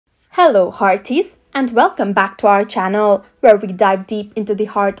Hello hearties and welcome back to our channel where we dive deep into the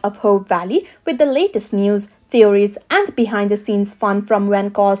heart of Hope Valley with the latest news, theories and behind the scenes fun from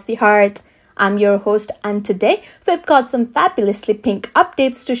When Calls the Heart. I'm your host and today we've got some fabulously pink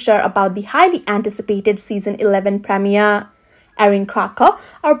updates to share about the highly anticipated season 11 premiere. Erin Krakow,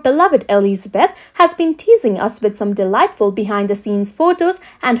 our beloved Elizabeth, has been teasing us with some delightful behind the scenes photos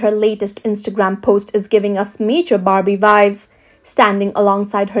and her latest Instagram post is giving us major Barbie vibes. Standing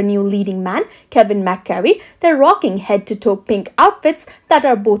alongside her new leading man, Kevin McGarry, they're rocking head-to-toe pink outfits that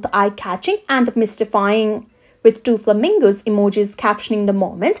are both eye-catching and mystifying. With two flamingos emojis captioning the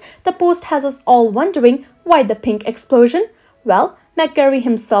moment, the post has us all wondering why the pink explosion? Well, McGarry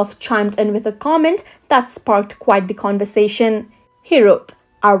himself chimed in with a comment that sparked quite the conversation. He wrote,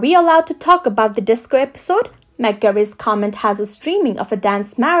 "Are we allowed to talk about the disco episode?" McGarry's comment has us dreaming of a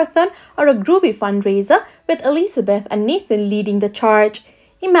dance marathon or a groovy fundraiser with Elizabeth and Nathan leading the charge.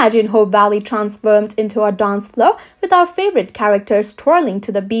 Imagine Hope Valley transformed into a dance floor with our favorite characters twirling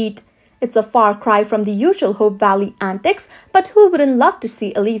to the beat. It's a far cry from the usual Hope Valley antics, but who wouldn't love to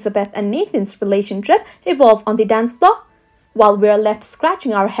see Elizabeth and Nathan's relationship evolve on the dance floor? While we're left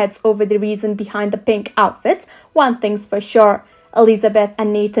scratching our heads over the reason behind the pink outfits, one thing's for sure. Elizabeth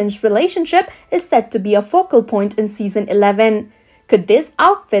and Nathan's relationship is set to be a focal point in season 11. Could these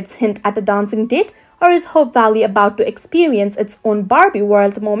outfits hint at a dancing date, or is Hope Valley about to experience its own Barbie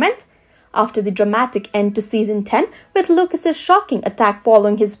world moment? After the dramatic end to season 10, with Lucas's shocking attack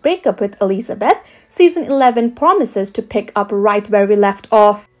following his breakup with Elizabeth, season 11 promises to pick up right where we left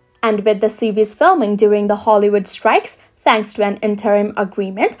off. And with the series filming during the Hollywood strikes, thanks to an interim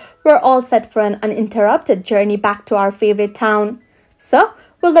agreement, we're all set for an uninterrupted journey back to our favorite town. So,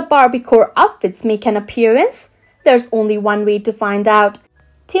 will the Barbie core outfits make an appearance? There's only one way to find out.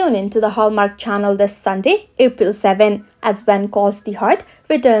 Tune in to the Hallmark channel this Sunday, April 7, as When Calls the Heart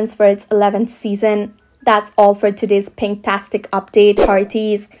returns for its 11th season. That's all for today's Pinktastic update,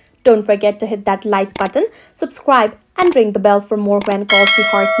 hearties. Don't forget to hit that like button, subscribe, and ring the bell for more When Calls the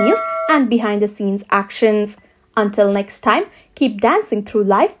Heart news and behind-the-scenes actions. Until next time, keep dancing through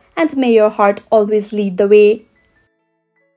life and may your heart always lead the way.